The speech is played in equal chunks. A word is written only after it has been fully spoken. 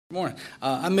Good morning.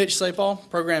 I'm Mitch Sapal,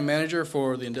 Program Manager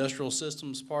for the Industrial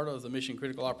Systems part of the Mission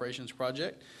Critical Operations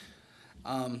Project.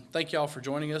 Thank you all for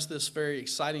joining us this very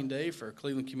exciting day for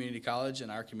Cleveland Community College and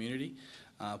our community.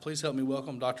 Please help me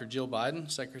welcome Dr. Jill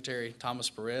Biden, Secretary Thomas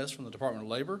Perez from the Department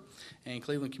of Labor, and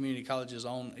Cleveland Community College's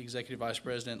own Executive Vice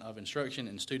President of Instruction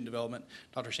and Student Development,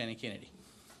 Dr. Shannon Kennedy.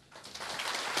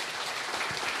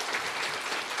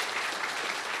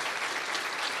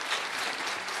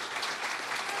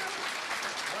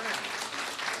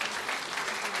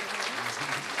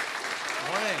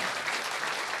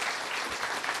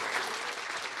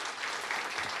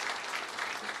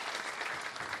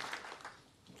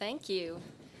 Thank you.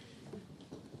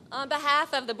 On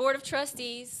behalf of the Board of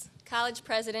Trustees, College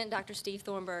President Dr. Steve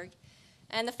Thornburg,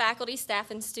 and the faculty,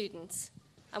 staff, and students,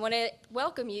 I want to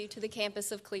welcome you to the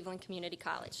campus of Cleveland Community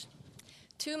College.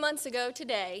 2 months ago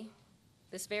today,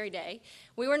 this very day,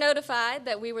 we were notified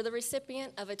that we were the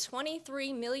recipient of a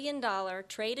 $23 million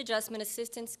Trade Adjustment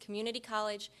Assistance Community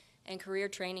College and Career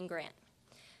Training Grant.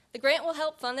 The grant will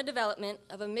help fund the development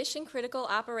of a mission-critical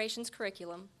operations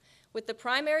curriculum with the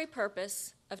primary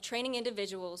purpose of training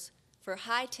individuals for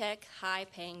high-tech,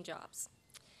 high-paying jobs.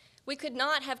 We could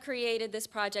not have created this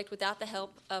project without the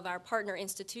help of our partner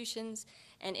institutions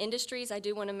and industries. I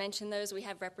do want to mention those. We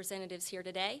have representatives here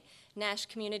today: Nash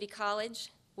Community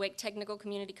College, Wake Technical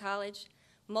Community College,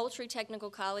 Moultrie Technical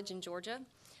College in Georgia,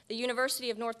 the University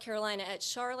of North Carolina at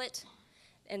Charlotte,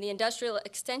 and the Industrial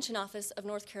Extension Office of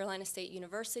North Carolina State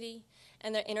University,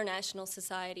 and the International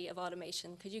Society of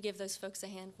Automation. Could you give those folks a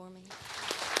hand for me?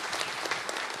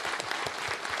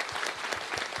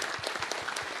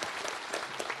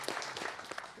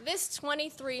 This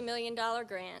 $23 million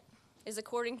grant is,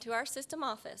 according to our system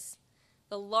office,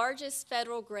 the largest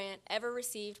federal grant ever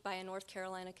received by a North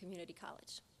Carolina community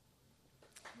college.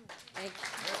 Thank you.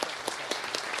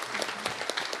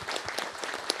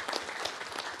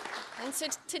 And so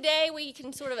today we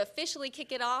can sort of officially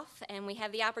kick it off, and we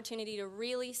have the opportunity to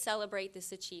really celebrate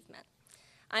this achievement.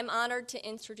 I'm honored to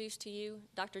introduce to you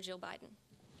Dr. Jill Biden.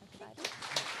 Dr. Biden.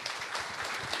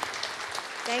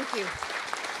 Thank you.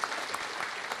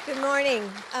 Good morning.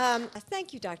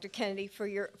 Thank you, Dr. Kennedy,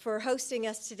 for hosting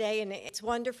us today, and it's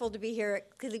wonderful to be here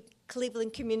at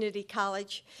Cleveland Community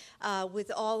College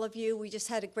with all of you. We just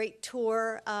had a great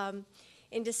tour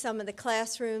into some of the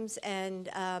classrooms,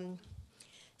 and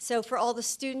so for all the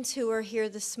students who are here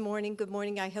this morning, good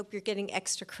morning. I hope you're getting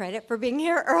extra credit for being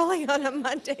here early on a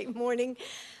Monday morning.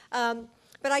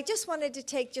 But I just wanted to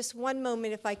take just one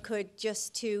moment, if I could,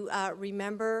 just to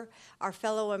remember our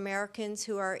fellow Americans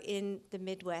who are in the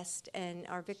Midwest and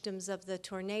are victims of the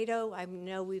tornado. I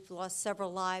know we've lost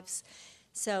several lives,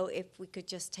 so if we could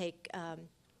just take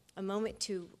a moment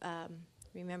to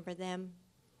remember them.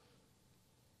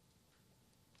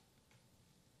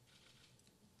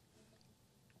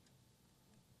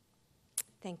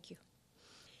 Thank you.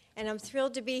 And I'm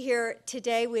thrilled to be here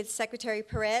today with Secretary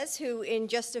Perez, who in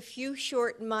just a few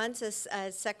short months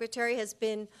as Secretary has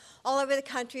been all over the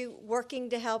country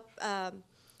working to help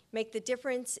make the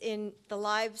difference in the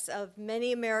lives of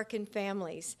many American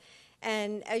families.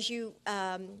 And as you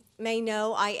may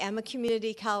know, I am a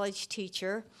community college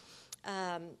teacher.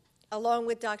 Along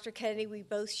with Dr. Kennedy, we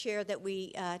both share that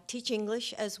we teach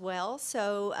English as well.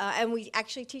 So, and we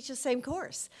actually teach the same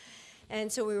course. And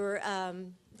so we were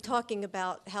talking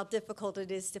about how difficult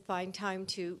it is to find time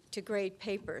to grade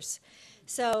papers.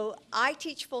 So I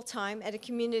teach full-time at a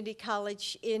community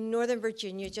college in Northern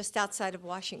Virginia, just outside of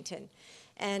Washington.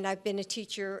 And I've been a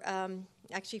teacher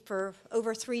actually for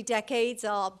over 3 decades.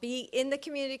 I'll be in the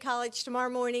community college tomorrow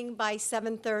morning by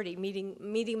 7:30,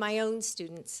 meeting my own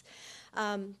students.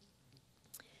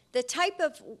 The type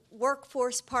of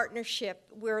workforce partnership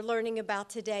we're learning about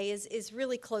today is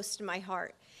really close to my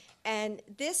heart. And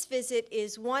this visit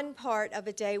is one part of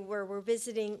a day where we're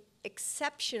visiting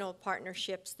exceptional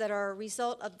partnerships that are a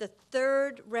result of the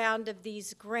 3rd round of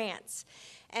these grants.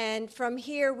 And from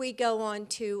here, we go on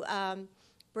to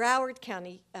Broward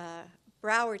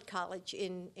College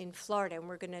in Florida, and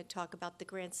we're going to talk about the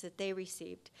grants that they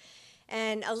received.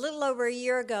 And a little over a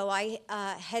year ago, I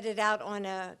headed out on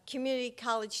a community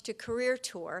college to career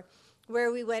tour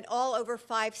where we went all over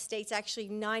 5 states, actually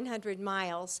 900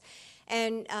 miles,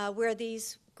 and where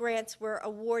these grants were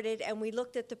awarded, and we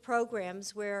looked at the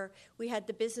programs where we had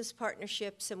the business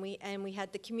partnerships and we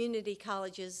had the community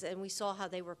colleges, and we saw how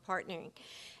they were partnering.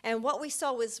 And what we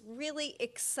saw was really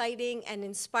exciting and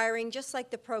inspiring, just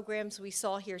like the programs we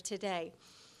saw here today.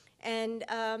 And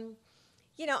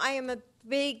you know, I am a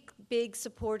big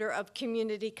supporter of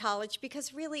community college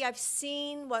because really I've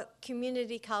seen what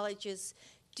community colleges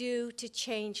do to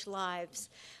change lives.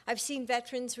 I've seen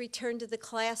veterans return to the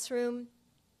classroom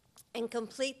and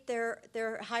complete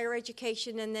their higher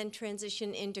education and then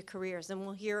transition into careers. And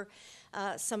we'll hear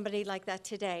somebody like that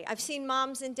today. I've seen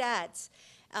moms and dads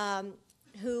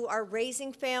who are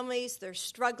raising families. They're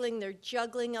struggling. They're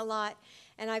juggling a lot.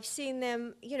 And I've seen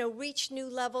them, reach new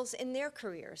levels in their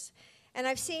careers. And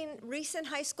I've seen recent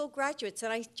high school graduates,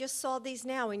 and I just saw these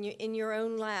now in your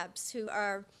own labs, who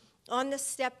are on the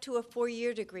step to a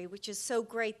 4-year degree, which is so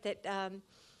great that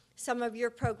some of your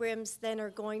programs then are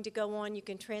going to go on. You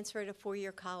can transfer to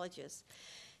 4-year colleges.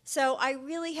 So I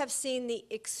really have seen the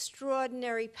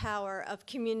extraordinary power of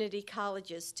community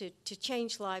colleges to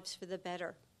change lives for the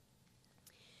better.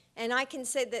 And I can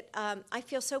say that I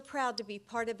feel so proud to be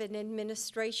part of an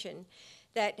administration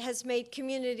that has made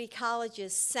community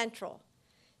colleges central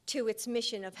to its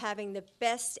mission of having the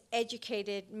best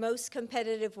educated, most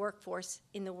competitive workforce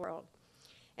in the world.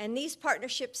 And these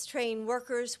partnerships train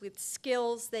workers with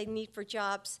skills they need for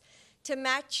jobs to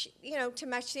match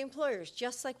the employers,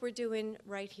 just like we're doing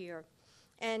right here.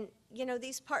 And,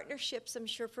 these partnerships, I'm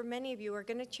sure for many of you, are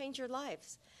going to change your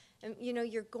lives. And,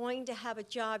 you're going to have a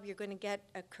job, you're going to get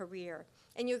a career,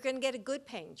 and you're going to get a good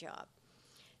paying job.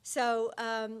 So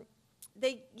I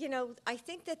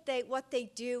think that what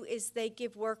they do is they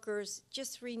give workers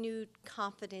just renewed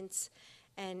confidence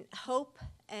and hope,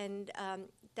 and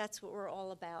that's what we're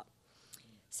all about.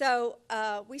 So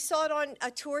we saw it on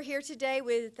a tour here today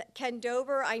with Ken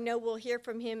Dover. I know we'll hear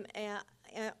from him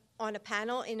on a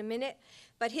panel in a minute,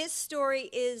 but his story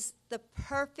is the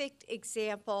perfect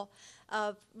example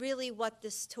of really what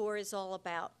this tour is all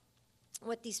about,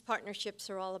 what these partnerships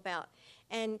are all about.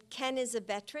 And Ken is a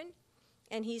veteran,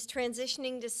 and he's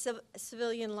transitioning to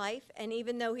civilian life, and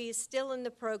even though he is still in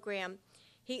the program,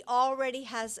 he already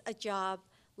has a job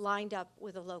lined up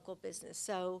with a local business.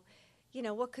 So,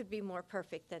 what could be more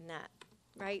perfect than that,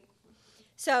 right?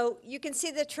 So you can see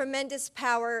the tremendous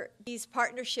power these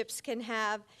partnerships can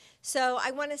have. So I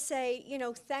want to say,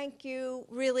 thank you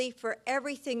really for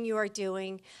everything you are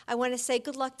doing. I want to say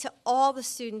good luck to all the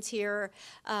students here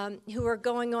who are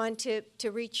going on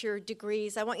to reach your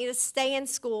degrees. I want you to stay in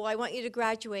school. I want you to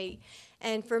graduate.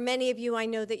 And for many of you, I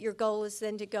know that your goal is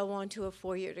then to go on to a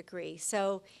 4-year degree.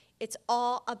 So it's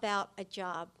all about a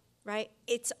job, right?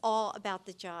 It's all about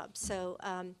the job. So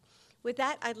with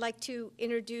that, I'd like to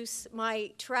introduce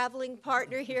my traveling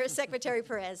partner here, Secretary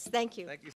Perez. Thank you. Thank you